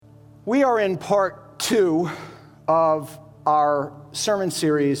We are in part 2 of our sermon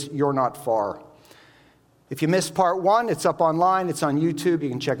series, You're Not Far. If you missed part 1, it's up online. It's on YouTube. You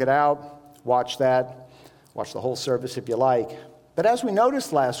can check it out. Watch that. Watch the whole service if you like. But as we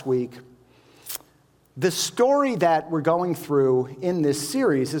noticed last week, the story that we're going through in this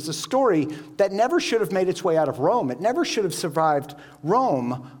series is a story that never should have made its way out of Rome. It never should have survived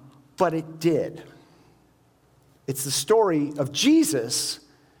Rome, but it did. It's the story of Jesus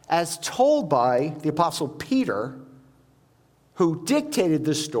as told by the Apostle Peter, who dictated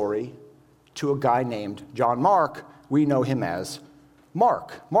this story to a guy named John Mark. We know him as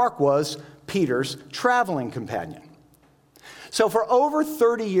Mark. Mark was Peter's traveling companion. So for over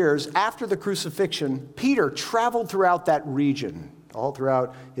 30 years after the crucifixion, Peter traveled throughout that region, all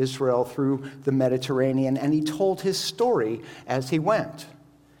throughout Israel, through the Mediterranean, and he told his story as he went.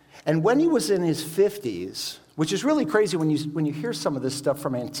 And when he was in his 50s, which is really crazy when you hear some of this stuff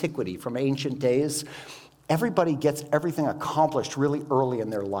from antiquity, from ancient days, everybody gets everything accomplished really early in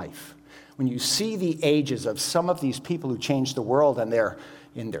their life. When you see the ages of some of these people who changed the world and they're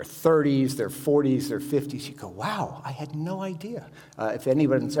in their 30s, their 40s, their 50s, you go, wow, I had no idea. If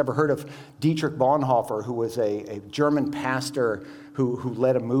anyone's ever heard of Dietrich Bonhoeffer, who was a German pastor who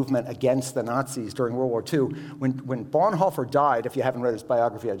led a movement against the Nazis during World War II, when Bonhoeffer died, if you haven't read his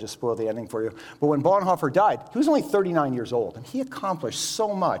biography, I just spoiled the ending for you, but when Bonhoeffer died, he was only 39 years old, and he accomplished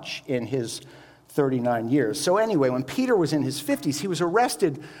so much in his 39 years. So anyway, when Peter was in his 50s, he was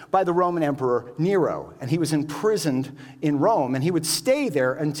arrested by the Roman Emperor Nero, and he was imprisoned in Rome, and he would stay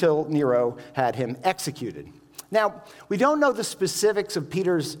there until Nero had him executed. Now, we don't know the specifics of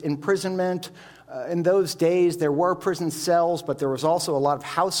Peter's imprisonment. In those days, there were prison cells, but there was also a lot of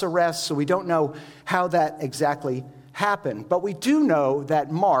house arrests, so we don't know how that exactly happened. But we do know that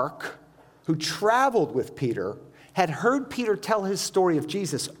Mark, who traveled with Peter, had heard Peter tell his story of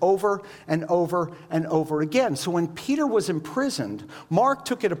Jesus over and over and over again. So when Peter was imprisoned, Mark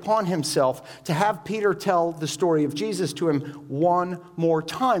took it upon himself to have Peter tell the story of Jesus to him one more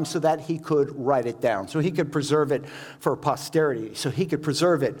time so that he could write it down, so he could preserve it for posterity, so he could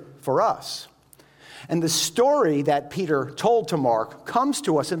preserve it for us. And the story that Peter told to Mark comes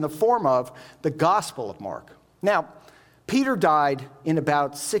to us in the form of the Gospel of Mark. Now, Peter died in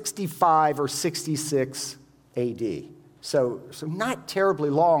about 65 or 66 AD. So not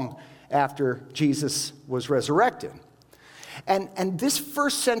terribly long after Jesus was resurrected. And this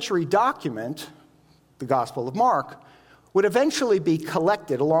first century document, the Gospel of Mark, would eventually be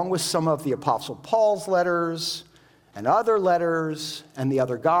collected along with some of the Apostle Paul's letters and other letters and the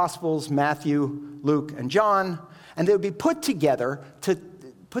other Gospels, Matthew, Luke, and John, and they would be put together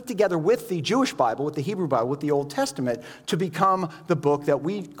with the Jewish Bible, with the Hebrew Bible, with the Old Testament, to become the book that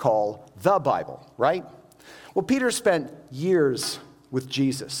we call the Bible, right? Well, Peter spent years with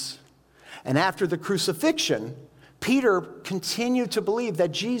Jesus. And after the crucifixion, Peter continued to believe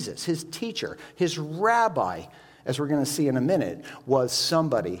that Jesus, his teacher, his rabbi, as we're going to see in a minute, was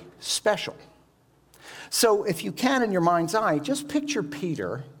somebody special. So if you can, in your mind's eye, just picture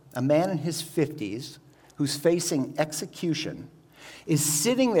Peter, a man in his 50s, who's facing execution, is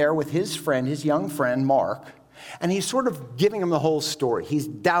sitting there with his friend, his young friend, Mark, and he's sort of giving him the whole story. He's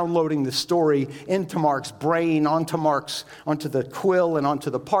downloading the story into Mark's brain, onto the quill and onto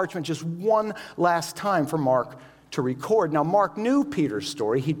the parchment, just one last time for Mark to record. Now, Mark knew Peter's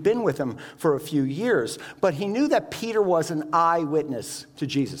story. He'd been with him for a few years, but he knew that Peter was an eyewitness to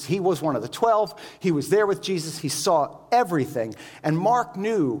Jesus. He was one of the 12. He was there with Jesus. He saw everything. And Mark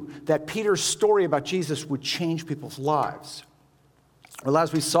knew that Peter's story about Jesus would change people's lives. Well,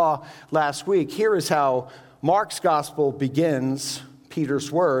 as we saw last week, here is how Mark's gospel begins,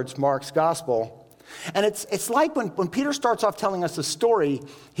 Peter's words, Mark's gospel. And it's like when Peter starts off telling us a story,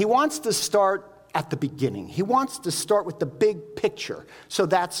 he wants to start at the beginning. He wants to start with the big picture. So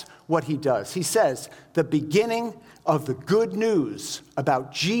that's what he does. He says, the beginning of the good news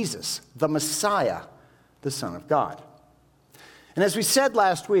about Jesus, the Messiah, the Son of God. And as we said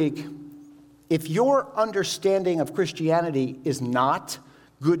last week, if your understanding of Christianity is not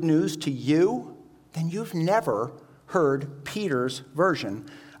good news to you, then you've never heard Peter's version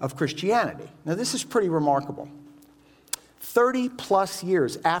of Christianity. Now, this is pretty remarkable. 30 plus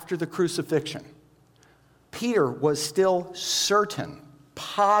years after the crucifixion, Peter was still certain,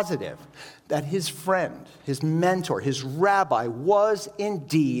 positive, that his friend, his mentor, his rabbi was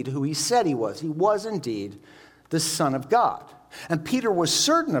indeed who he said he was. He was indeed the Son of God. And Peter was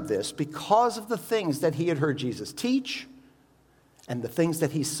certain of this because of the things that he had heard Jesus teach and the things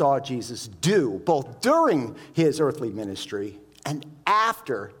that he saw Jesus do, both during his earthly ministry and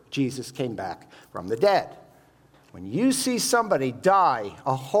after Jesus came back from the dead. When you see somebody die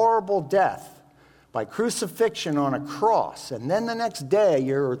a horrible death by crucifixion on a cross, and then the next day,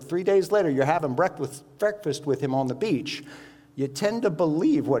 or 3 days later, you're having breakfast with him on the beach, you tend to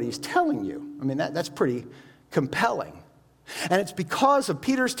believe what he's telling you. I mean, that's pretty compelling. And it's because of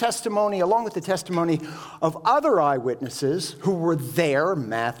Peter's testimony, along with the testimony of other eyewitnesses who were there,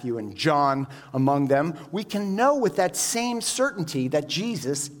 Matthew and John among them, we can know with that same certainty that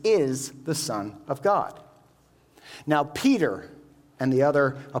Jesus is the Son of God. Now, Peter and the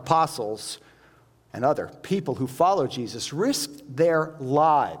other apostles and other people who follow Jesus risked their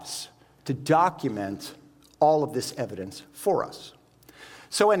lives to document all of this evidence for us.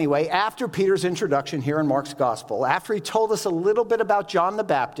 So anyway, after Peter's introduction here in Mark's gospel, after he told us a little bit about John the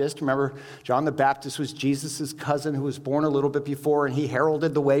Baptist, remember John the Baptist was Jesus' cousin who was born a little bit before, and he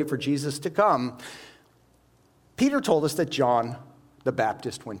heralded the way for Jesus to come. Peter told us that John the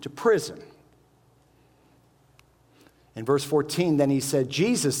Baptist went to prison. In verse 14, then he said,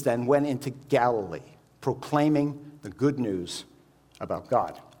 Jesus then went into Galilee, proclaiming the good news about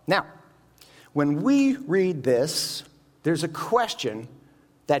God. Now, when we read this, there's a question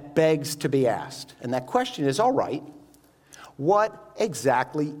that begs to be asked. And that question is, all right, what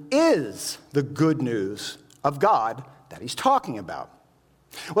exactly is the good news of God that he's talking about?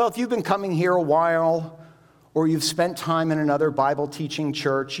 Well, if you've been coming here a while, or you've spent time in another Bible teaching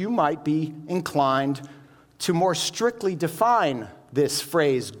church, you might be inclined to more strictly define this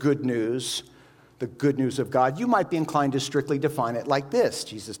phrase, good news, the good news of God. You might be inclined to strictly define it like this: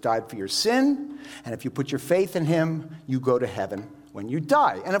 Jesus died for your sin, and if you put your faith in him, you go to heaven when you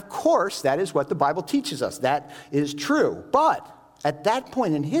die. And of course, that is what the Bible teaches us. That is true. But at that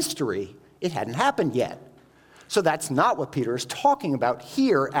point in history, it hadn't happened yet. So that's not what Peter is talking about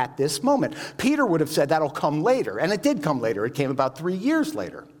here at this moment. Peter would have said that'll come later, and it did come later. It came about 3 years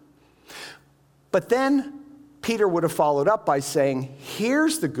later. But then Peter would have followed up by saying,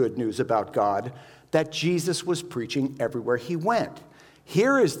 here's the good news about God that Jesus was preaching everywhere he went.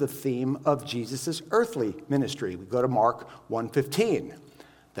 Here is the theme of Jesus' earthly ministry. We go to Mark 1:15.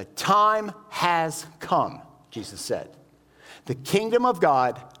 The time has come, Jesus said. The kingdom of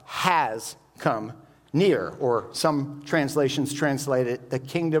God has come near, or some translations translate it, the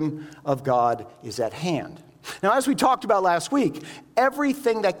kingdom of God is at hand. Now, as we talked about last week,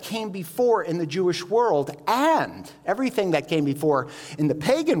 everything that came before in the Jewish world and everything that came before in the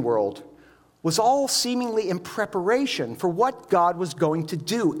pagan world was all seemingly in preparation for what God was going to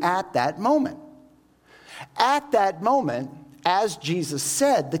do at that moment. At that moment, as Jesus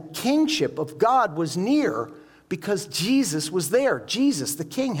said, the kingship of God was near because Jesus was there. Jesus, the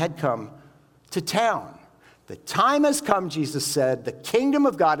king, had come to town. The time has come, Jesus said. The kingdom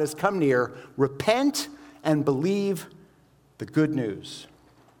of God has come near. Repent and believe the good news.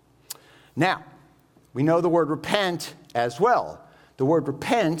 Now, we know the word repent as well. The word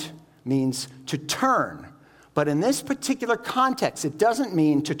repent means to turn. But in this particular context, it doesn't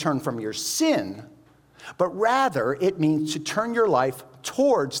mean to turn from your sin, but rather it means to turn your life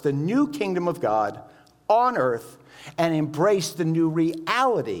towards the new kingdom of God on earth and embrace the new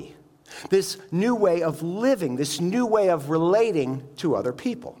reality, this new way of living, this new way of relating to other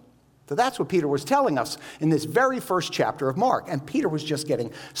people. So that's what Peter was telling us in this very first chapter of Mark. And Peter was just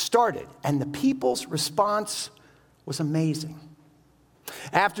getting started. And the people's response was amazing.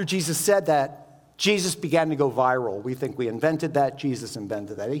 After Jesus said that, Jesus began to go viral. We think we invented that. Jesus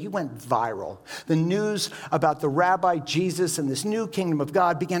invented that. He went viral. The news about the rabbi Jesus and this new kingdom of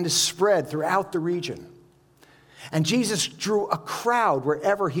God began to spread throughout the region. And Jesus drew a crowd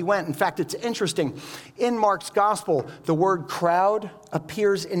wherever he went. In fact, it's interesting. In Mark's gospel, the word crowd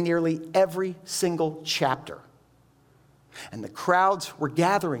appears in nearly every single chapter. And the crowds were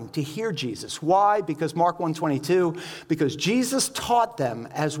gathering to hear Jesus. Why? Because Mark 1:22, because Jesus taught them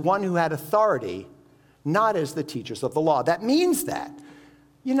as one who had authority, not as the teachers of the law. That means that,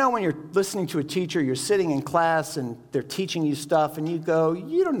 you know, when you're listening to a teacher, you're sitting in class and they're teaching you stuff and you go,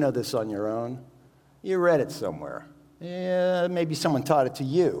 you don't know this on your own. You read it somewhere. Yeah, maybe someone taught it to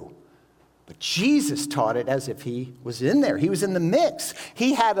you. But Jesus taught it as if he was in there. He was in the mix.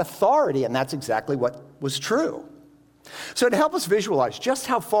 He had authority, and that's exactly what was true. So to help us visualize just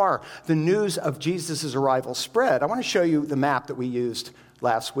how far the news of Jesus' arrival spread, I want to show you the map that we used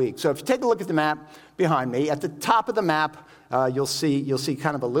last week. So if you take a look at the map behind me, at the top of the map, you'll see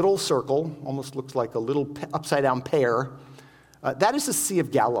kind of a little circle, almost looks like a little upside-down pear. That is the Sea of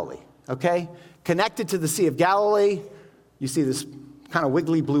Galilee, okay? Connected to the Sea of Galilee, you see this kind of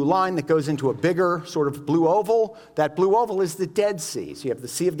wiggly blue line that goes into a bigger sort of blue oval. That blue oval is the Dead Sea. So you have the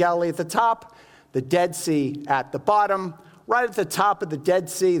Sea of Galilee at the top, the Dead Sea at the bottom. right at the top of the Dead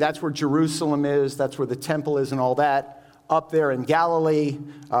Sea. That's where Jerusalem is. That's where the temple is and all that. Up there in Galilee,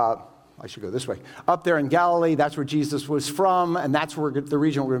 I should go this way. Up there in Galilee, that's where Jesus was from, and that's where the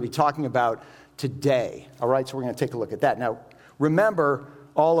region we're going to be talking about today. All right, so we're going to take a look at that. Now, remember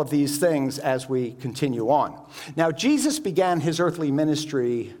all of these things as we continue on. Now, Jesus began his earthly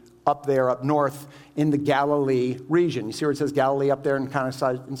ministry up there, up north in the Galilee region. You see where it says Galilee up there and kind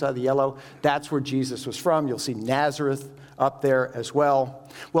of inside the yellow? That's where Jesus was from. You'll see Nazareth up there as well.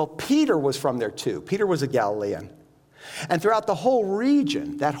 Well, Peter was from there too. Peter was a Galilean. And throughout the whole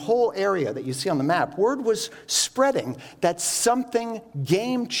region, that whole area that you see on the map, word was spreading that something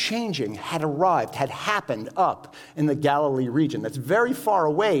game-changing had arrived, had happened up in the Galilee region. That's very far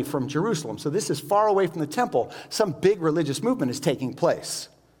away from Jerusalem. So this is far away from the temple. Some big religious movement is taking place.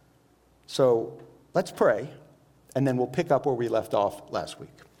 So let's pray, and then we'll pick up where we left off last week.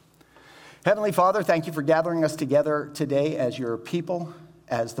 Heavenly Father, thank you for gathering us together today as your people,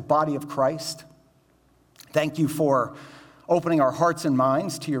 as the body of Christ. Thank you for opening our hearts and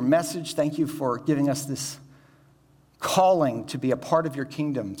minds to your message. Thank you for giving us this calling to be a part of your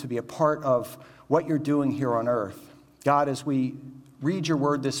kingdom, to be a part of what you're doing here on earth. God, as we read your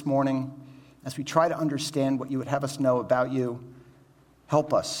word this morning, as we try to understand what you would have us know about you,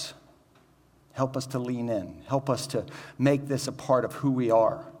 help us. Help us to lean in. Help us to make this a part of who we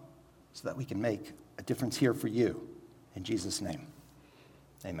are so that we can make a difference here for you. In Jesus' name,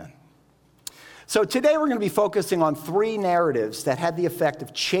 amen. So today we're going to be focusing on three narratives that had the effect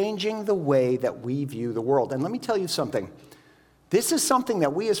of changing the way that we view the world. And let me tell you something. This is something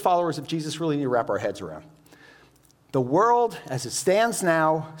that we as followers of Jesus really need to wrap our heads around. The world, as it stands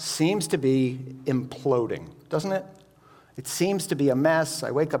now, seems to be imploding, doesn't it? It seems to be a mess.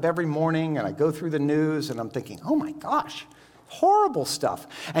 I wake up every morning and I go through the news and I'm thinking, oh my gosh, horrible stuff.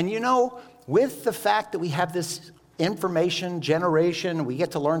 And you know, with the fact that we have this information generation, we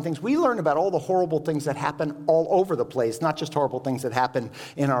get to learn things. We learn about all the horrible things that happen all over the place, not just horrible things that happen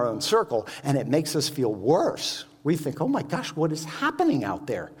in our own circle, and it makes us feel worse. We think, oh my gosh, what is happening out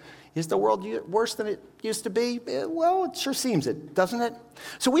there? Is the world worse than it used to be? Well, it sure seems it, doesn't it?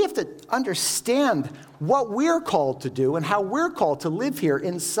 So we have to understand what we're called to do and how we're called to live here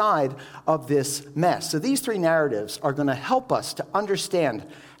inside of this mess. So these three narratives are going to help us to understand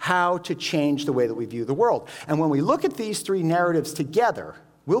how to change the way that we view the world. And when we look at these three narratives together,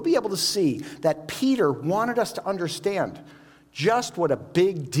 we'll be able to see that Peter wanted us to understand just what a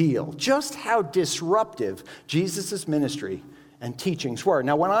big deal, just how disruptive Jesus' ministry and teachings were.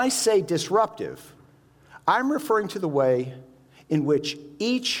 Now, when I say disruptive, I'm referring to the way in which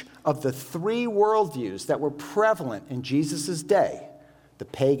each of the three worldviews that were prevalent in Jesus' day, the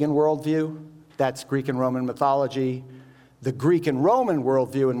pagan worldview, that's Greek and Roman mythology, the Greek and Roman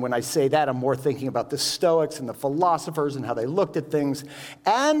worldview, and when I say that, I'm more thinking about the Stoics and the philosophers and how they looked at things,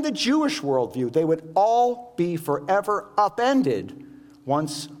 and the Jewish worldview, they would all be forever upended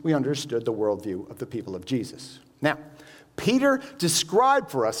once we understood the worldview of the people of Jesus. Now, Peter described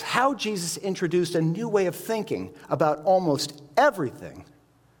for us how Jesus introduced a new way of thinking about almost everything,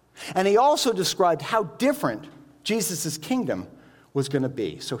 and he also described how different Jesus' kingdom was going to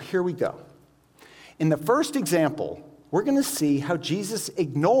be. So here we go. In the first example, we're going to see how Jesus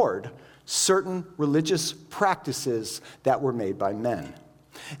ignored certain religious practices that were made by men.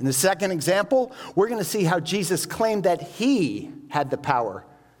 In the second example, we're going to see how Jesus claimed that he had the power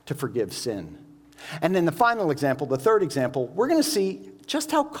to forgive sin. And in the final example, the third example, we're going to see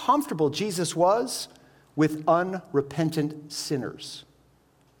just how comfortable Jesus was with unrepentant sinners.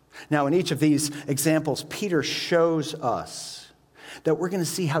 Now, in each of these examples, Peter shows us that we're going to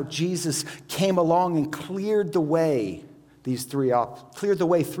see how Jesus came along and cleared the way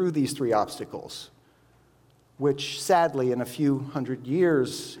through these three obstacles, which sadly in a few hundred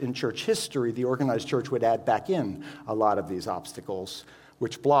years in church history, the organized church would add back in a lot of these obstacles,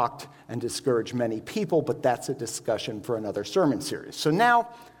 which blocked and discouraged many people, but that's a discussion for another sermon series. So now,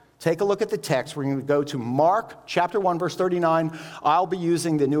 take a look at the text. We're going to go to Mark chapter 1, verse 39. I'll be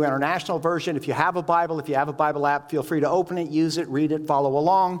using the New International Version. If you have a Bible, if you have a Bible app, feel free to open it, use it, read it, follow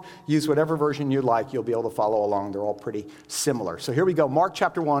along. Use whatever version you like. You'll be able to follow along. They're all pretty similar. So here we go. Mark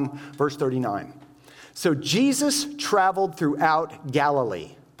chapter 1, verse 39. So Jesus traveled throughout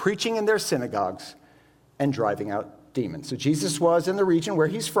Galilee, preaching in their synagogues and driving out demons. So Jesus was in the region where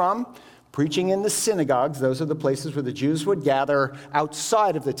he's from, preaching in the synagogues. Those are the places where the Jews would gather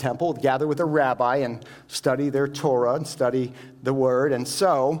outside of the temple, gather with a rabbi and study their Torah and study the word. And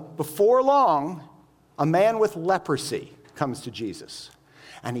so, before long, a man with leprosy comes to Jesus,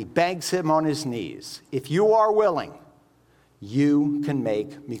 and he begs him on his knees, if you are willing, you can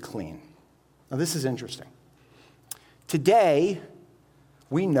make me clean. Now, this is interesting. Today,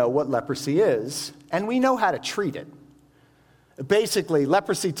 we know what leprosy is, and we know how to treat it. Basically,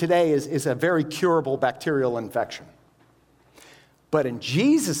 leprosy today is a very curable bacterial infection. But in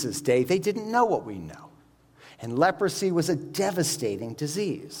Jesus' day, they didn't know what we know. And leprosy was a devastating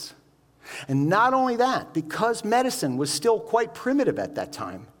disease. And not only that, because medicine was still quite primitive at that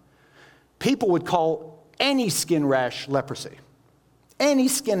time, people would call any skin rash leprosy, any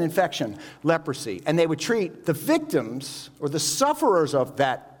skin infection leprosy. And they would treat the victims or the sufferers of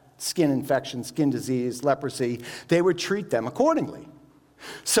that skin infection, skin disease, leprosy, they would treat them accordingly.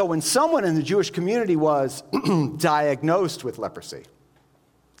 So when someone in the Jewish community was diagnosed with leprosy,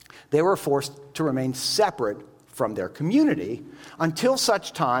 they were forced to remain separate from their community until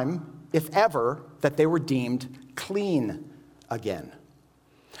such time, if ever, that they were deemed clean again.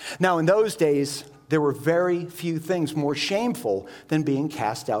 Now, in those days, there were very few things more shameful than being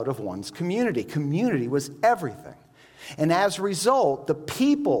cast out of one's community. Community was everything. And as a result, the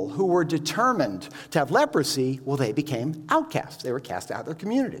people who were determined to have leprosy, well, they became outcasts. They were cast out of their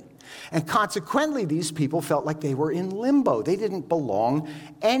community. And consequently, these people felt like they were in limbo. They didn't belong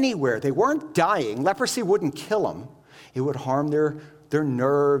anywhere. They weren't dying. Leprosy wouldn't kill them. It would harm their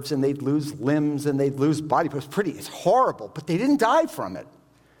nerves, and they'd lose limbs, and they'd lose body. It's horrible, but they didn't die from it.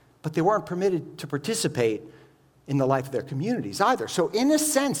 But they weren't permitted to participate in the life of their communities either. So in a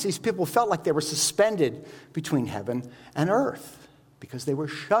sense, these people felt like they were suspended between heaven and earth because they were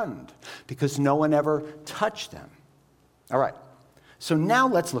shunned, because no one ever touched them. All right, so now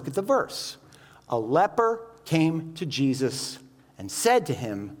let's look at the verse. A leper came to Jesus and said to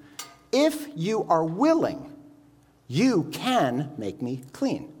him, "If you are willing, you can make me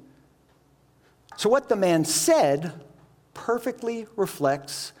clean." So what the man said perfectly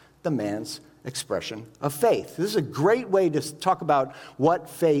reflects the man's expression of faith. This is a great way to talk about what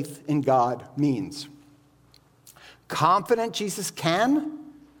faith in God means. Confident Jesus can,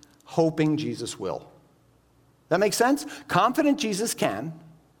 hoping Jesus will. That makes sense? Confident Jesus can.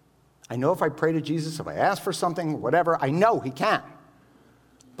 I know if I pray to Jesus, if I ask for something, whatever, I know he can.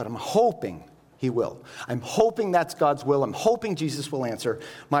 But I'm hoping he will. I'm hoping that's God's will. I'm hoping Jesus will answer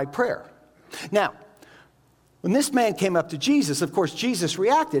my prayer. Now, when this man came up to Jesus, of course, Jesus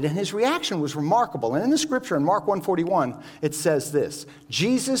reacted, and his reaction was remarkable. And in the scripture, in Mark 1:41, it says this: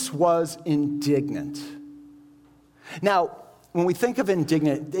 Jesus was indignant. Now, when we think of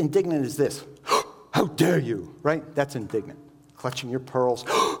indignant is this: how dare you, right? That's indignant. Clutching your pearls.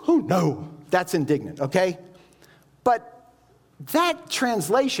 Oh, no, that's indignant, okay? But that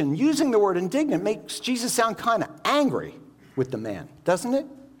translation, using the word indignant, makes Jesus sound kind of angry with the man, doesn't it?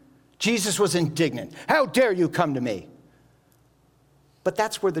 Jesus was indignant. How dare you come to me? But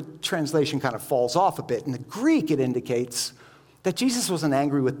that's where the translation kind of falls off a bit. In the Greek, it indicates that Jesus wasn't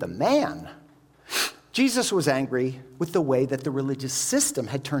angry with the man. Jesus was angry with the way that the religious system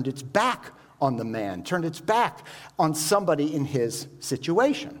had turned its back on the man, turned its back on somebody in his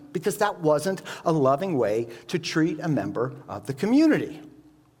situation, because that wasn't a loving way to treat a member of the community.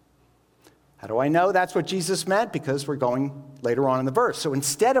 How do I know that's what Jesus meant? Because we're going later on in the verse. So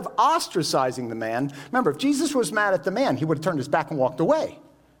instead of ostracizing the man, remember, if Jesus was mad at the man, he would have turned his back and walked away.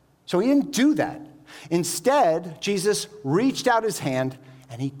 So he didn't do that. Instead, Jesus reached out his hand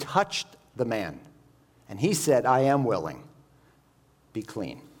and he touched the man. And he said, "I am willing. Be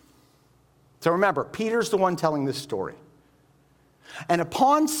clean." So remember, Peter's the one telling this story. And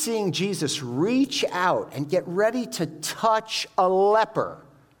upon seeing Jesus reach out and get ready to touch a leper,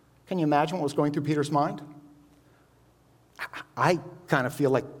 can you imagine what was going through Peter's mind? I kind of feel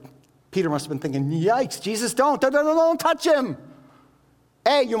like Peter must have been thinking, yikes, Jesus, don't touch him.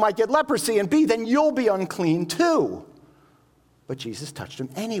 A, you might get leprosy, and B, then you'll be unclean too. But Jesus touched him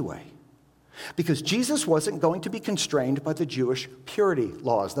anyway, because Jesus wasn't going to be constrained by the Jewish purity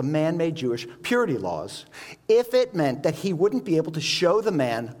laws, the man-made Jewish purity laws, if it meant that he wouldn't be able to show the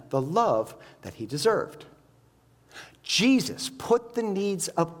man the love that he deserved. Jesus put the needs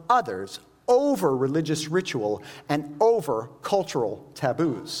of others over religious ritual and over cultural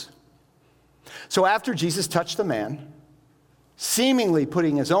taboos. So after Jesus touched the man, seemingly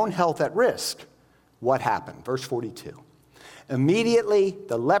putting his own health at risk, what happened? Verse 42. Immediately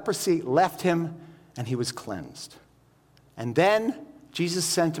the leprosy left him and he was cleansed. And then Jesus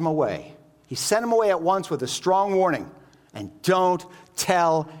sent him away. He sent him away at once with a strong warning. And don't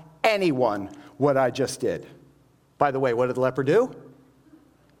tell anyone what I just did. By the way, what did the leper do?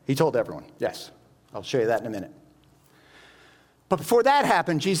 He told everyone. Yes, I'll show you that in a minute. But before that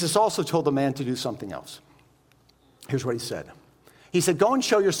happened, Jesus also told the man to do something else. Here's what he said. He said, "Go and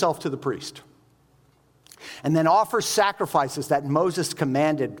show yourself to the priest, and then offer sacrifices that Moses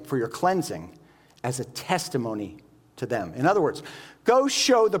commanded for your cleansing as a testimony to them. In other words, go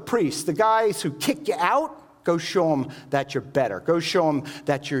show the priests, the guys who kick you out, go show them that you're better. Go show them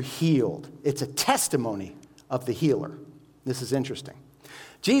that you're healed. It's a testimony of the healer. This is interesting.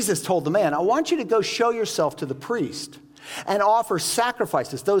 Jesus told the man, I want you to go show yourself to the priest and offer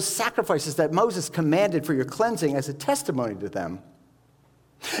sacrifices, those sacrifices that Moses commanded for your cleansing as a testimony to them.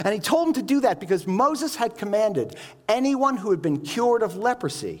 And he told him to do that because Moses had commanded anyone who had been cured of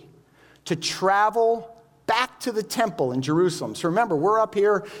leprosy to travel back to the temple in Jerusalem. So remember, we're up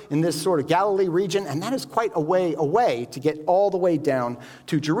here in this sort of Galilee region, and that is quite a way away to get all the way down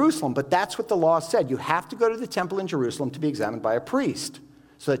to Jerusalem. But that's what the law said. You have to go to the temple in Jerusalem to be examined by a priest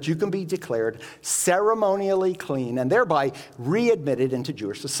so that you can be declared ceremonially clean and thereby readmitted into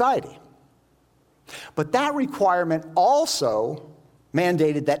Jewish society. But that requirement also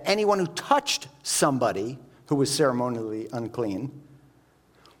mandated that anyone who touched somebody who was ceremonially unclean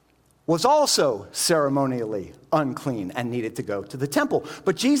was also ceremonially unclean and needed to go to the temple.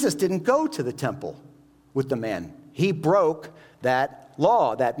 But Jesus didn't go to the temple with the man. He broke that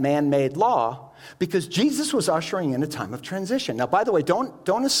law, that man-made law, because Jesus was ushering in a time of transition. Now, by the way,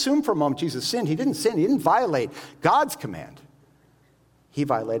 don't assume for a moment Jesus sinned. He didn't sin. He didn't violate God's command. He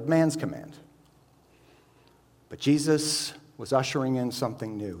violated man's command. But Jesus was ushering in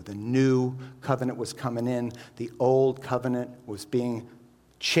something new. The new covenant was coming in. The old covenant was being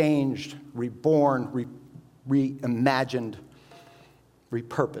changed, reborn, reimagined,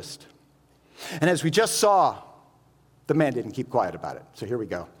 repurposed. And as we just saw, the man didn't keep quiet about it. So here we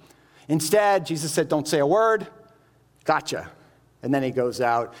go. Instead, Jesus said, don't say a word. Gotcha. And then he goes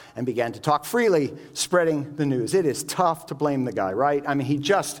out and began to talk freely, spreading the news. It is tough to blame the guy, right? I mean, he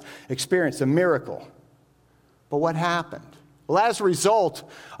just experienced a miracle. But what happened? Well, as a result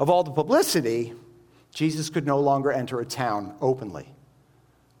of all the publicity, Jesus could no longer enter a town openly,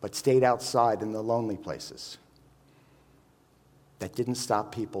 but stayed outside in the lonely places. That didn't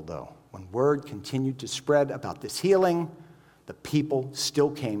stop people, though. When word continued to spread about this healing, the people still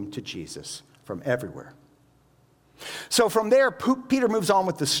came to Jesus from everywhere. So from there, Peter moves on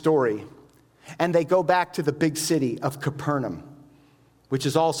with the story, and they go back to the big city of Capernaum, which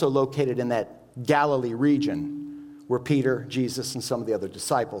is also located in that Galilee region where Peter, Jesus, and some of the other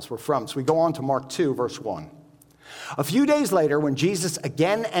disciples were from. So we go on to Mark 2, verse 1. A few days later, when Jesus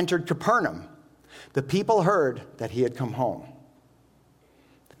again entered Capernaum, the people heard that he had come home.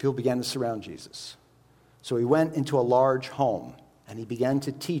 The people began to surround Jesus. So he went into a large home, and he began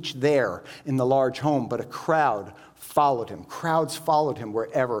to teach there in the large home, but a crowd followed him. Crowds followed him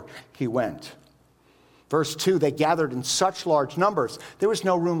wherever he went. Verse 2, they gathered in such large numbers, there was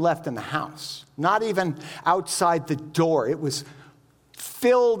no room left in the house, not even outside the door. It was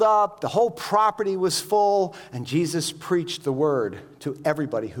filled up, the whole property was full, and Jesus preached the word to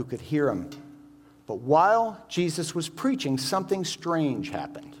everybody who could hear him. But while Jesus was preaching, something strange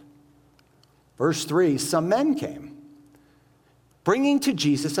happened. Verse 3, some men came, bringing to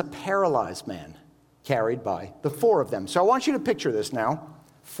Jesus a paralyzed man, carried by the four of them. So I want you to picture this now.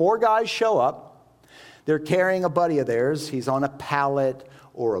 4 guys show up. They're carrying a buddy of theirs. He's on a pallet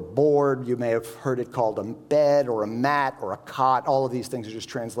or a board. You may have heard it called a bed or a mat or a cot. All of these things are just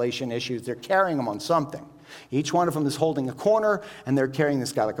translation issues. They're carrying him on something. Each one of them is holding a corner, and they're carrying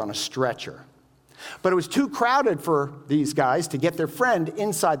this guy like on a stretcher. But it was too crowded for these guys to get their friend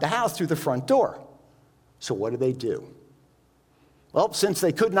inside the house through the front door. So what do? Well, since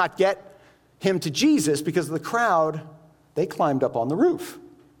they could not get him to Jesus because of the crowd, they climbed up on the roof.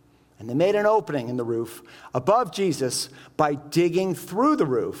 And they made an opening in the roof above Jesus by digging through the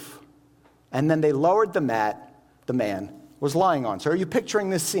roof. And then they lowered the mat the man was lying on. So are you picturing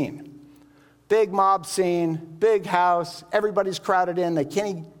this scene? Big mob scene, big house, everybody's crowded in. They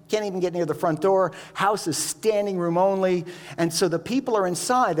can't even get near the front door. House is standing room only. And so the people are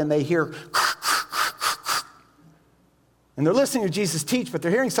inside and they hear and they're listening to Jesus teach, but they're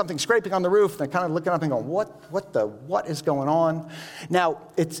hearing something scraping on the roof, and they're kind of looking up and going, what is going on? Now,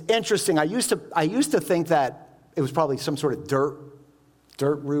 it's interesting. I used to think that it was probably some sort of dirt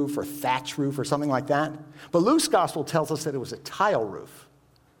roof or thatch roof or something like that. But Luke's gospel tells us that it was a tile roof,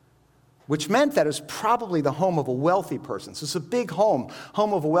 which meant that it was probably the home of a wealthy person. So it's a big home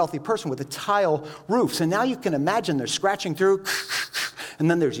of a wealthy person with a tile roof. So now you can imagine they're scratching through, and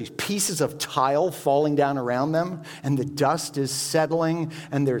then there's these pieces of tile falling down around them, and the dust is settling,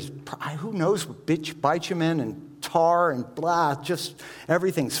 and there's, who knows, bitumen and tar and blah, just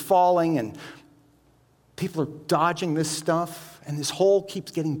everything's falling, and people are dodging this stuff, and this hole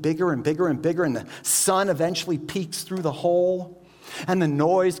keeps getting bigger and bigger and bigger, and the sun eventually peeks through the hole. And the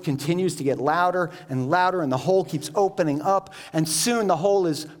noise continues to get louder and louder, and the hole keeps opening up. And soon the hole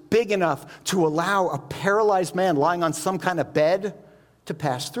is big enough to allow a paralyzed man lying on some kind of bed to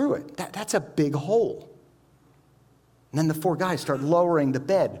pass through it. That's a big hole. And then the four guys start lowering the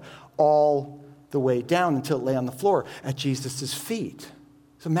bed all the way down until it lay on the floor at Jesus' feet.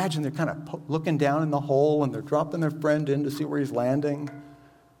 So imagine they're kind of looking down in the hole, and they're dropping their friend in to see where he's landing.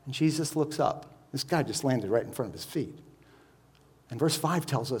 And Jesus looks up. This guy just landed right in front of his feet. And verse 5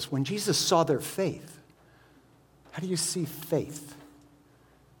 tells us, when Jesus saw their faith, how do you see faith?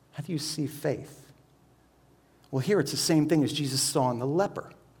 How do you see faith? Well, here it's the same thing as Jesus saw in the leper.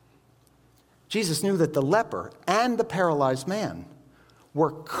 Jesus knew that the leper and the paralyzed man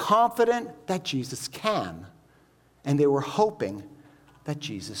were confident that Jesus can, and they were hoping that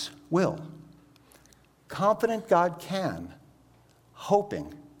Jesus will. Confident God can,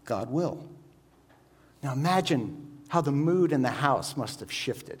 hoping God will. Now imagine how the mood in the house must have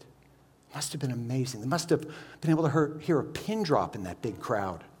shifted. It must have been amazing. They must have been able to hear a pin drop in that big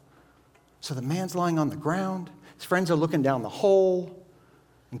crowd. So the man's lying on the ground. His friends are looking down the hole.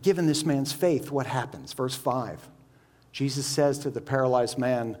 And given this man's faith, what happens? Verse 5. Jesus says to the paralyzed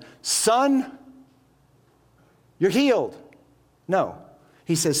man, "Son, you're healed." No.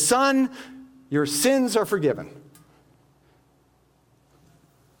 He says, "Son, your sins are forgiven."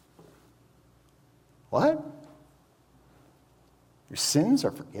 What? Your sins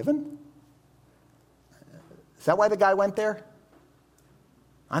are forgiven? Is that why the guy went there?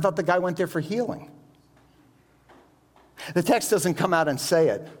 I thought the guy went there for healing. The text doesn't come out and say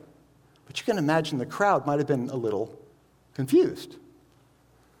it, but you can imagine the crowd might have been a little confused.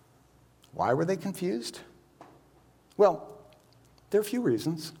 Why were they confused? Well, there are a few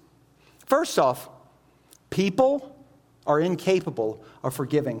reasons. First off, people are incapable of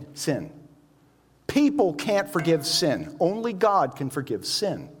forgiving sin. People can't forgive sin. Only God can forgive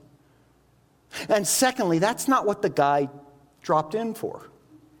sin. And secondly, that's not what the guy dropped in for.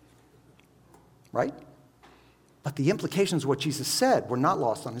 Right? But the implications of what Jesus said were not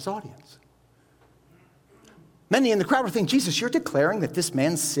lost on his audience. Many in the crowd were thinking, "Jesus, you're declaring that this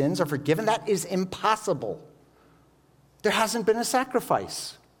man's sins are forgiven? That is impossible. There hasn't been a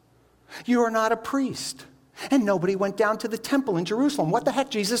sacrifice. You are not a priest. And nobody went down to the temple in Jerusalem. What the heck,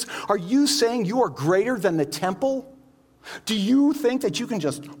 Jesus? Are you saying you are greater than the temple? Do you think that you can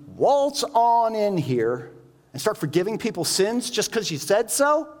just waltz on in here and start forgiving people's sins just because you said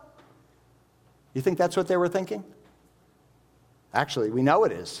so?" You think that's what they were thinking? Actually, we know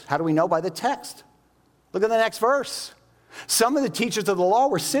it is. How do we know? By the text. Look at the next verse. Some of the teachers of the law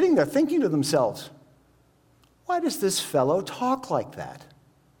were sitting there thinking to themselves, "Why does this fellow talk like that?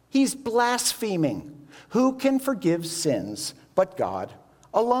 He's blaspheming. Who can forgive sins but God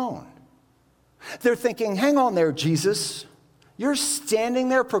alone?" They're thinking, "Hang on there, Jesus. You're standing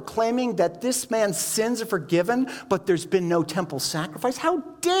there proclaiming that this man's sins are forgiven, but there's been no temple sacrifice? How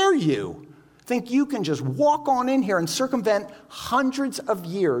dare you think you can just walk on in here and circumvent hundreds of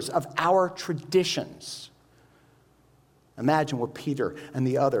years of our traditions?" Imagine what Peter and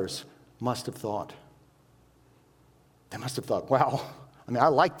the others must have thought. They must have thought, "Wow, I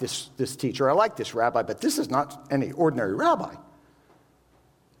like this teacher, I like this rabbi, but this is not any ordinary rabbi.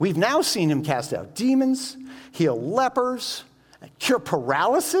 We've now seen him cast out demons, heal lepers, cure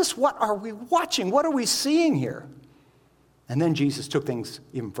paralysis. What are we watching? What are we seeing here?" And then Jesus took things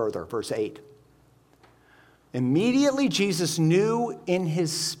even further. Verse 8. Immediately Jesus knew in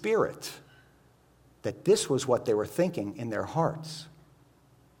his spirit that this was what they were thinking in their hearts.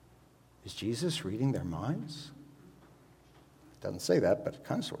 Is Jesus reading their minds? It doesn't say that, but it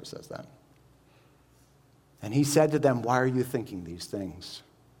kind of sort of says that. And he said to them, "Why are you thinking these things?"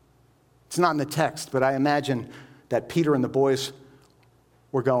 It's not in the text, but I imagine that Peter and the boys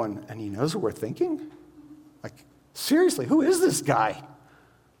were going, "And he knows what we're thinking? Like, seriously, who is this guy?"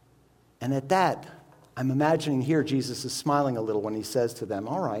 And at that, I'm imagining here Jesus is smiling a little when he says to them,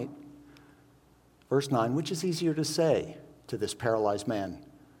 "All right." Verse 9, which is easier to say to this paralyzed man,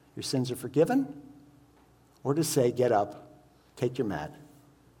 "Your sins are forgiven," or to say, "Get up, take your mat,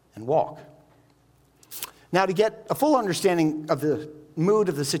 and walk"? Now, to get a full understanding of the mood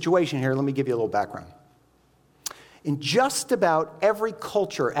of the situation here, let me give you a little background. In just about every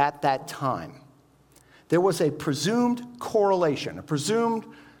culture at that time, there was a presumed correlation, a presumed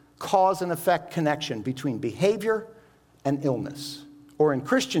cause and effect connection between behavior and illness, or in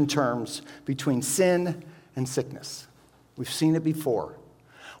Christian terms, between sin and sickness. We've seen it before.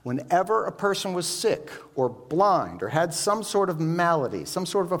 Whenever a person was sick or blind or had some sort of malady, some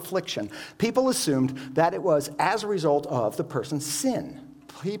sort of affliction, people assumed that it was as a result of the person's sin.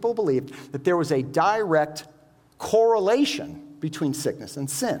 People believed that there was a direct correlation between sickness and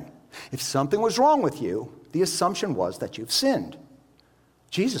sin. If something was wrong with you, the assumption was that you've sinned.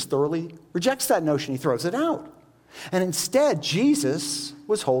 Jesus thoroughly rejects that notion. He throws it out. And instead, Jesus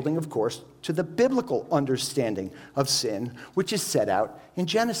was holding, of course, to the biblical understanding of sin, which is set out in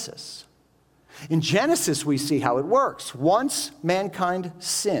Genesis. In Genesis, we see how it works. Once mankind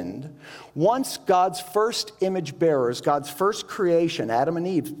sinned, once God's first image bearers, God's first creation, Adam and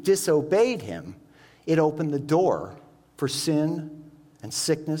Eve, disobeyed him, it opened the door for sin and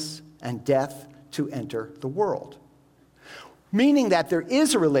sickness and death to enter the world. Meaning that there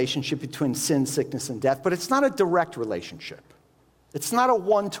is a relationship between sin, sickness, and death, but it's not a direct relationship. It's not a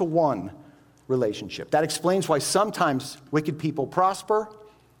one-to-one relationship. That explains why sometimes wicked people prosper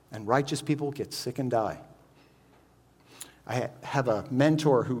and righteous people get sick and die. I have a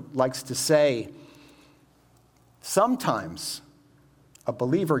mentor who likes to say, sometimes a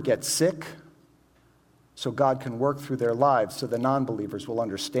believer gets sick so God can work through their lives so the non-believers will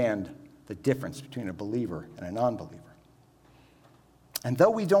understand the difference between a believer and a non-believer. And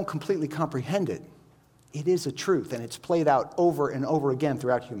though we don't completely comprehend it, it is a truth, and it's played out over and over again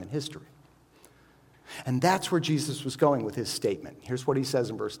throughout human history. And that's where Jesus was going with his statement. Here's what he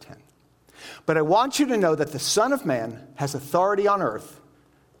says in verse 10. But I want you to know that the Son of Man has authority on earth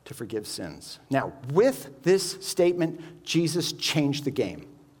to forgive sins. Now, with this statement, Jesus changed the game.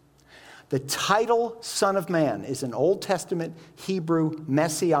 The title Son of Man is an Old Testament Hebrew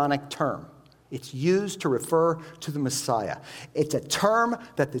messianic term. It's used to refer to the Messiah. It's a term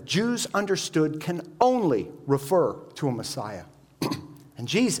that the Jews understood can only refer to a Messiah. And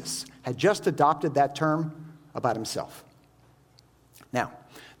Jesus had just adopted that term about himself. Now,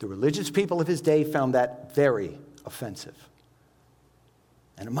 the religious people of his day found that very offensive.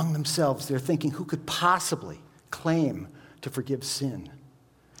 And among themselves, they're thinking, who could possibly claim to forgive sin?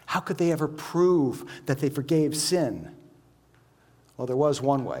 How could they ever prove that they forgave sin? Well, there was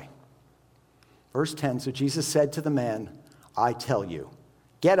one way. Verse 10, so Jesus said to the man, I tell you,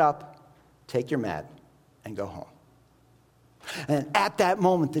 get up, take your mat, and go home. And at that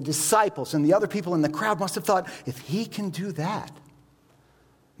moment, the disciples and the other people in the crowd must have thought, if he can do that,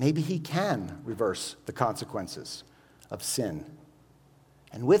 maybe he can reverse the consequences of sin.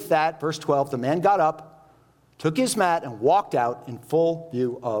 And with that, verse 12, the man got up, took his mat, and walked out in full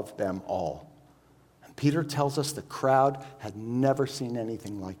view of them all. And Peter tells us the crowd had never seen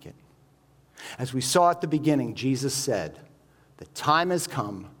anything like it. As we saw at the beginning, Jesus said, the time has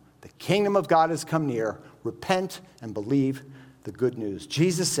come, the kingdom of God has come near, repent and believe the good news.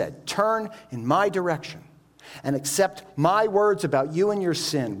 Jesus said, turn in my direction and accept my words about you and your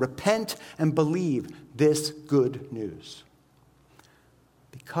sin. Repent and believe this good news.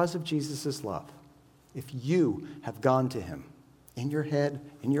 Because of Jesus' love, if you have gone to him in your head,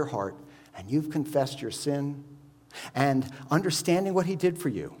 in your heart, and you've confessed your sin, and understanding what he did for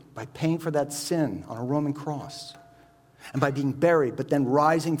you by paying for that sin on a Roman cross, and by being buried, but then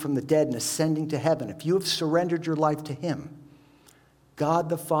rising from the dead and ascending to heaven, if you have surrendered your life to him, God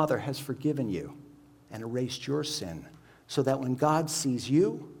the Father has forgiven you and erased your sin, so that when God sees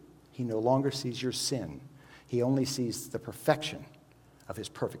you, he no longer sees your sin. He only sees the perfection of his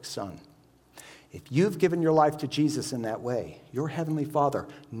perfect Son. If you've given your life to Jesus in that way, your heavenly Father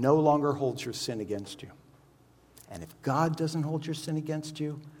no longer holds your sin against you. And if God doesn't hold your sin against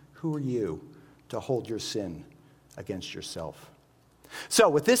you, who are you to hold your sin against yourself? So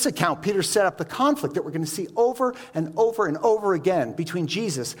with this account, Peter set up the conflict that we're going to see over and over and over again between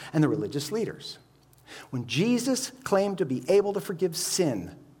Jesus and the religious leaders. When Jesus claimed to be able to forgive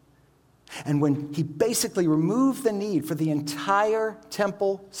sin, and when he basically removed the need for the entire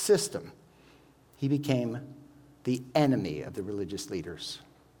temple system, he became the enemy of the religious leaders.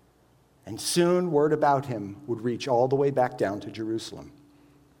 And soon, word about him would reach all the way back down to Jerusalem.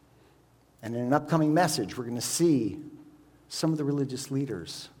 And in an upcoming message, we're going to see some of the religious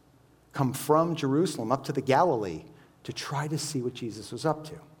leaders come from Jerusalem up to the Galilee to try to see what Jesus was up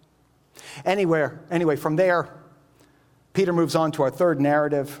to. Anyway, from there, Peter moves on to our third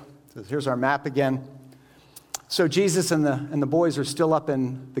narrative. So here's our map again. So Jesus and the boys are still up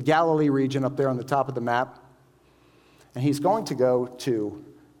in the Galilee region up there on the top of the map. And he's going to go to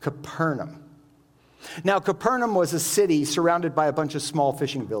Capernaum. Now, Capernaum was a city surrounded by a bunch of small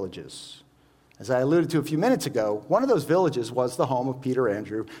fishing villages. As I alluded to a few minutes ago, one of those villages was the home of Peter,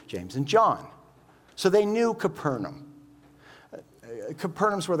 Andrew, James, and John. So they knew Capernaum.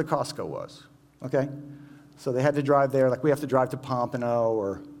 Capernaum's where the Costco was, okay? So they had to drive there, like we have to drive to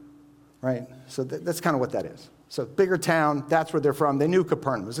Pompano, right? So that's kind of what that is. So bigger town, that's where they're from. They knew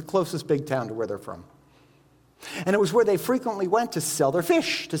Capernaum. It was the closest big town to where they're from. And it was where they frequently went to sell their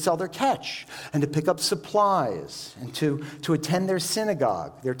fish, to sell their catch, and to pick up supplies, and to attend their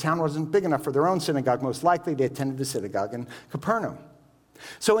synagogue. Their town wasn't big enough for their own synagogue. Most likely, they attended the synagogue in Capernaum.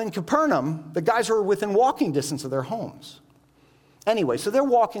 So in Capernaum, the guys were within walking distance of their homes. Anyway, so they're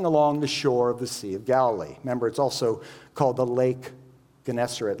walking along the shore of the Sea of Galilee. Remember, it's also called the Lake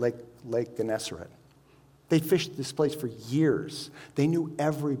Gennesaret, Lake Gennesaret. They fished this place for years. They knew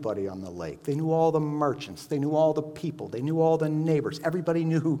everybody on the lake. They knew all the merchants. They knew all the people. They knew all the neighbors. Everybody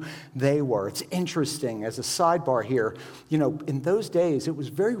knew who they were. It's interesting, as a sidebar here, in those days, it was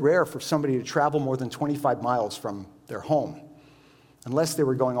very rare for somebody to travel more than 25 miles from their home, unless they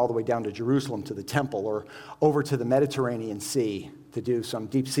were going all the way down to Jerusalem to the temple or over to the Mediterranean Sea to do some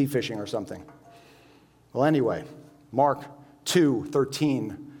deep sea fishing or something. Well, anyway, Mark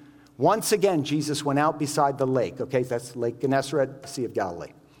 2:13. Once again, Jesus went out beside the lake. Okay, that's Lake Gennesaret, the Sea of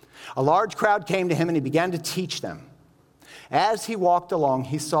Galilee. A large crowd came to him, and he began to teach them. As he walked along,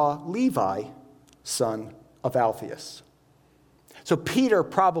 he saw Levi, son of Alphaeus. So Peter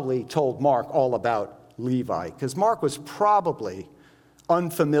probably told Mark all about Levi, because Mark was probably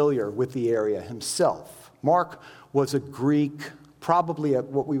unfamiliar with the area himself. Mark was a Greek, probably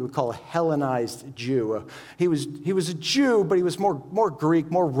what we would call a Hellenized Jew. He was a Jew, but he was more Greek,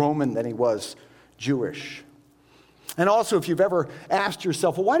 more Roman than he was Jewish. And also, if you've ever asked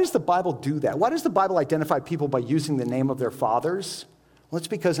yourself, well, why does the Bible do that? Why does the Bible identify people by using the name of their fathers? Well, it's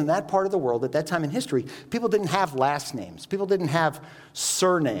because in that part of the world, at that time in history, people didn't have last names. People didn't have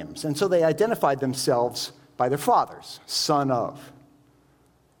surnames. And so they identified themselves by their fathers, son of.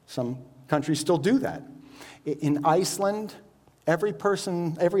 Some countries still do that. In Iceland, every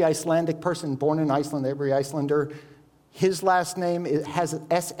Icelandic person born in Iceland, every Icelander, his last name has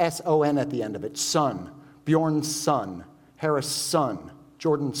S-S-O-N at the end of it, son. Bjorn's son, Harris' son,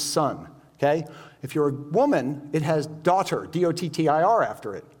 Jordan's son, okay? If you're a woman, it has daughter, D-O-T-T-I-R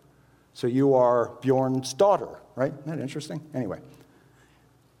after it. So you are Bjorn's daughter, right? Isn't that interesting? Anyway.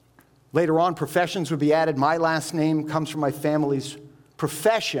 Later on, professions would be added. My last name comes from my family's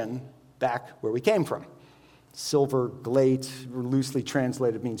profession back where we came from. Silver glate, loosely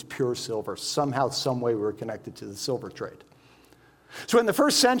translated, means pure silver. Somehow, some way, we were connected to the silver trade. So in the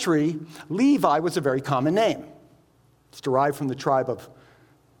first century, Levi was a very common name. It's derived from the tribe of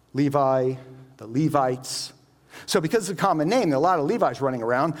Levi, the Levites. So because it's a common name, there are a lot of Levites running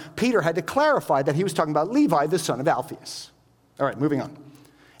around, Peter had to clarify that he was talking about Levi, the son of Alphaeus. All right, moving on.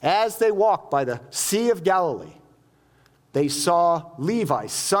 As they walked by the Sea of Galilee, they saw Levi,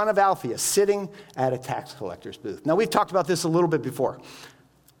 son of Alphaeus, sitting at a tax collector's booth. Now, we've talked about this a little bit before.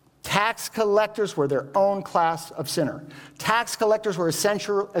 Tax collectors were their own class of sinner. Tax collectors were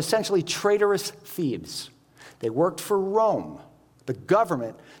essentially traitorous thieves. They worked for Rome, the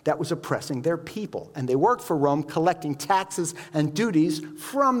government that was oppressing their people. And they worked for Rome collecting taxes and duties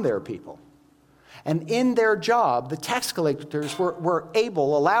from their people. And in their job, the tax collectors were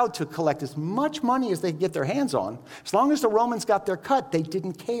allowed to collect as much money as they could get their hands on. As long as the Romans got their cut, they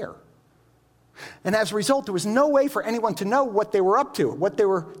didn't care. And as a result, there was no way for anyone to know what they were up to, what they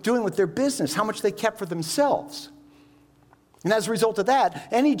were doing with their business, how much they kept for themselves. And as a result of that,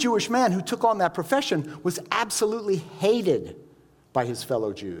 any Jewish man who took on that profession was absolutely hated by his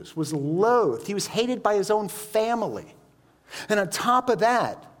fellow Jews, was loathed. He was hated by his own family. And on top of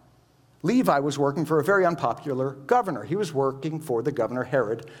that, Levi was working for a very unpopular governor. He was working for the governor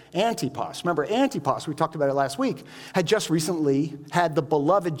Herod Antipas. Remember, Antipas, we talked about it last week, had just recently had the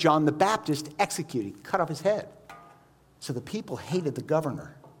beloved John the Baptist executed, cut off his head. So the people hated the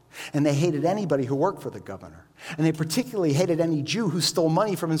governor. And they hated anybody who worked for the governor. And they particularly hated any Jew who stole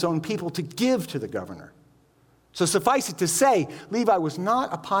money from his own people to give to the governor. So suffice it to say, Levi was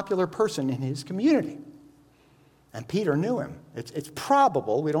not a popular person in his community. And Peter knew him. It's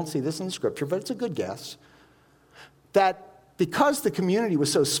probable, we don't see this in the scripture, but it's a good guess, that because the community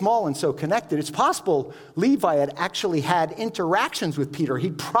was so small and so connected, it's possible Levi had actually had interactions with Peter.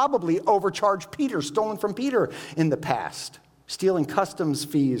 He'd probably overcharged Peter, stolen from Peter in the past, stealing customs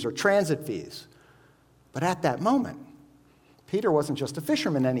fees or transit fees. But at that moment, Peter wasn't just a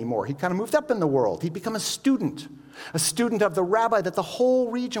fisherman anymore. He kind of moved up in the world. He'd become a student of the rabbi that the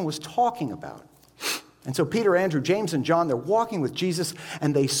whole region was talking about. And so Peter, Andrew, James, and John, they're walking with Jesus,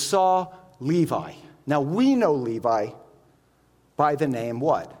 and they saw Levi. Now, we know Levi by the name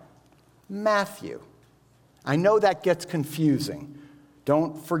what? Matthew. I know that gets confusing.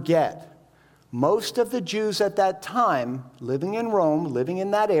 Don't forget, most of the Jews at that time, living in Rome, living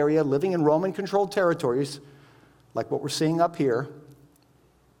in that area, living in Roman-controlled territories, like what we're seeing up here,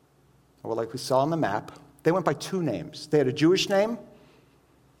 or like we saw on the map, they went by two names. They had a Jewish name,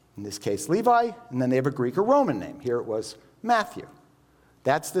 in this case Levi, and then they have a Greek or Roman name. Here it was Matthew.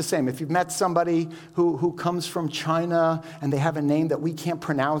 That's the same. If you've met somebody who comes from China and they have a name that we can't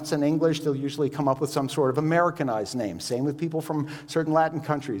pronounce in English, they'll usually come up with some sort of Americanized name. Same with people from certain Latin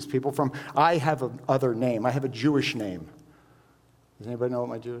countries. I have an other name. I have a Jewish name. Does anybody know what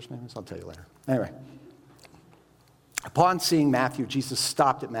my Jewish name is? I'll tell you later. Anyway. Upon seeing Matthew, Jesus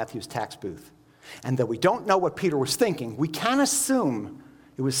stopped at Matthew's tax booth. And though we don't know what Peter was thinking, we can assume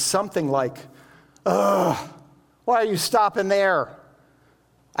it was something like, "Ugh, why are you stopping there?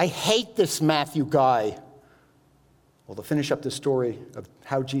 I hate this Matthew guy." Well, to finish up the story of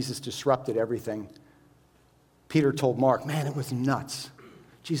how Jesus disrupted everything, Peter told Mark, "Man, it was nuts."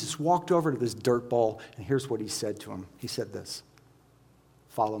 Jesus walked over to this dirtball, and here's what he said to him. He said this,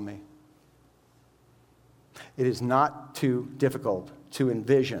 "Follow me." It is not too difficult to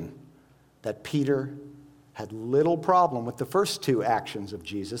envision that Peter had little problem with the first two actions of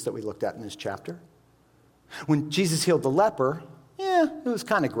Jesus that we looked at in this chapter. When Jesus healed the leper, it was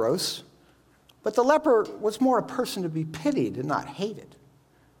kind of gross. But the leper was more a person to be pitied and not hated.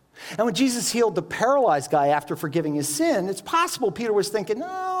 And when Jesus healed the paralyzed guy after forgiving his sin, it's possible Peter was thinking,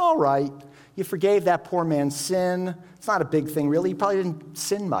 all right, you forgave that poor man's sin. It's not a big thing, really. He probably didn't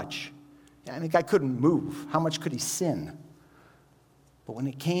sin much. I mean, the guy couldn't move. How much could he sin? But when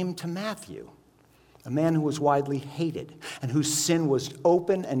it came to Matthew, a man who was widely hated and whose sin was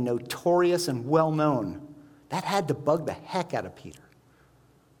open and notorious and well-known, that had to bug the heck out of Peter.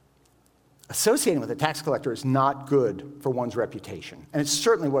 Associating with a tax collector is not good for one's reputation. And it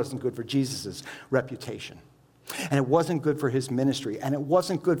certainly wasn't good for Jesus' reputation. And it wasn't good for his ministry. And it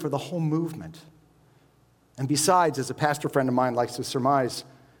wasn't good for the whole movement. And besides, as a pastor friend of mine likes to surmise,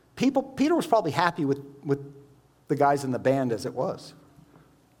 Peter was probably happy with the guys in the band as it was.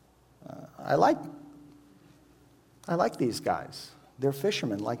 I like these guys. They're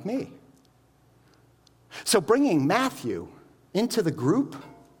fishermen like me. So bringing Matthew into the group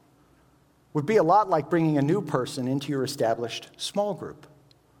would be a lot like bringing a new person into your established small group,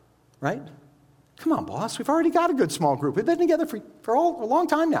 right? Come on, boss. We've already got a good small group. We've been together for a long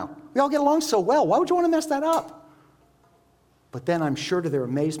time now. We all get along so well. Why would you want to mess that up? But then I'm sure to their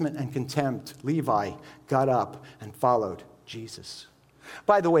amazement and contempt, Levi got up and followed Jesus.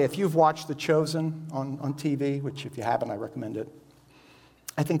 By the way, if you've watched The Chosen on TV, which if you haven't, I recommend it,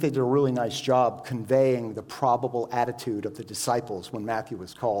 I think they did a really nice job conveying the probable attitude of the disciples when Matthew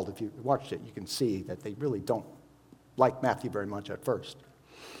was called. If you watched it, you can see that they really don't like Matthew very much at first.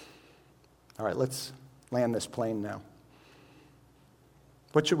 All right, let's land this plane now.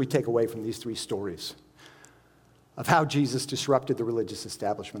 What should we take away from these three stories of how Jesus disrupted the religious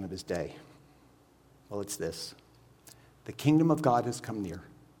establishment of his day? Well, it's this. The kingdom of God has come near,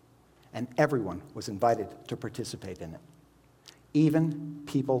 and everyone was invited to participate in it. Even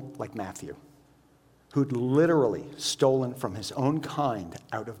people like Matthew, who'd literally stolen from his own kind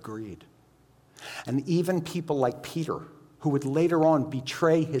out of greed. And even people like Peter, who would later on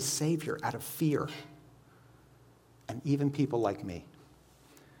betray his Savior out of fear. And even people like me,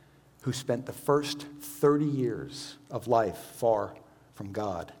 who spent the first 30 years of life far from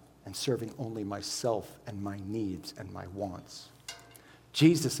God and serving only myself and my needs and my wants.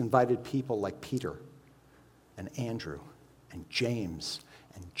 Jesus invited people like Peter and Andrew and James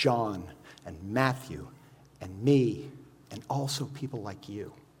and John and Matthew and me and also people like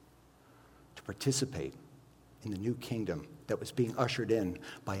you to participate in the new kingdom that was being ushered in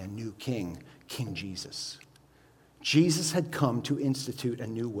by a new king, King Jesus. Jesus had come to institute a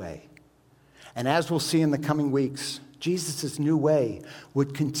new way. And as we'll see in the coming weeks, Jesus' new way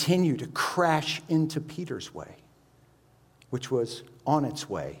would continue to crash into Peter's way, which was on its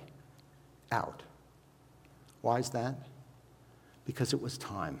way out. Why is that? Because it was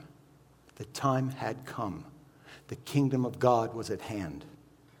time. The time had come. The kingdom of God was at hand.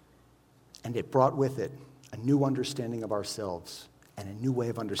 And it brought with it a new understanding of ourselves and a new way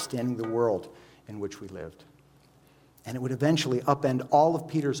of understanding the world in which we lived. And it would eventually upend all of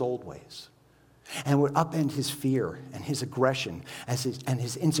Peter's old ways. And would upend his fear and his aggression and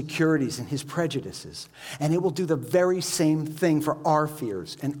his insecurities and his prejudices. And it will do the very same thing for our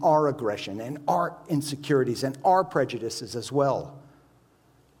fears and our aggression and our insecurities and our prejudices as well.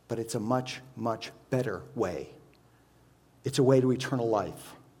 But it's a much, much better way. It's a way to eternal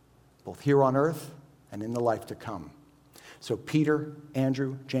life, both here on earth and in the life to come. So Peter,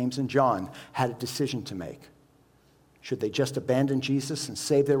 Andrew, James, and John had a decision to make. Should they just abandon Jesus and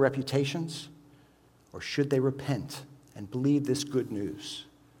save their reputations? Or should they repent and believe this good news,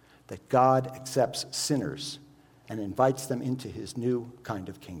 that God accepts sinners and invites them into his new kind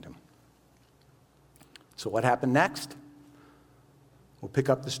of kingdom? So what happened next? We'll pick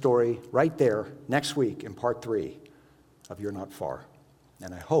up the story right there next week in part 3 of You're Not Far.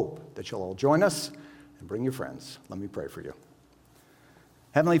 And I hope that you'll all join us and bring your friends. Let me pray for you.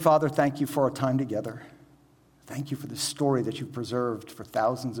 Heavenly Father, thank you for our time together. Thank you for the story that you've preserved for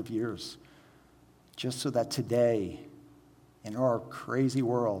thousands of years, just so that today, in our crazy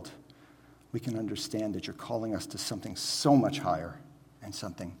world, we can understand that you're calling us to something so much higher and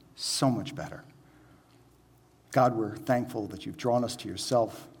something so much better. God, we're thankful that you've drawn us to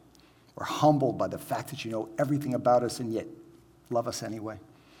yourself. We're humbled by the fact that you know everything about us and yet love us anyway.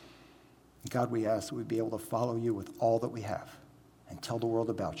 And God, we ask that we'd be able to follow you with all that we have and tell the world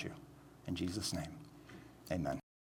about you. In Jesus' name, amen.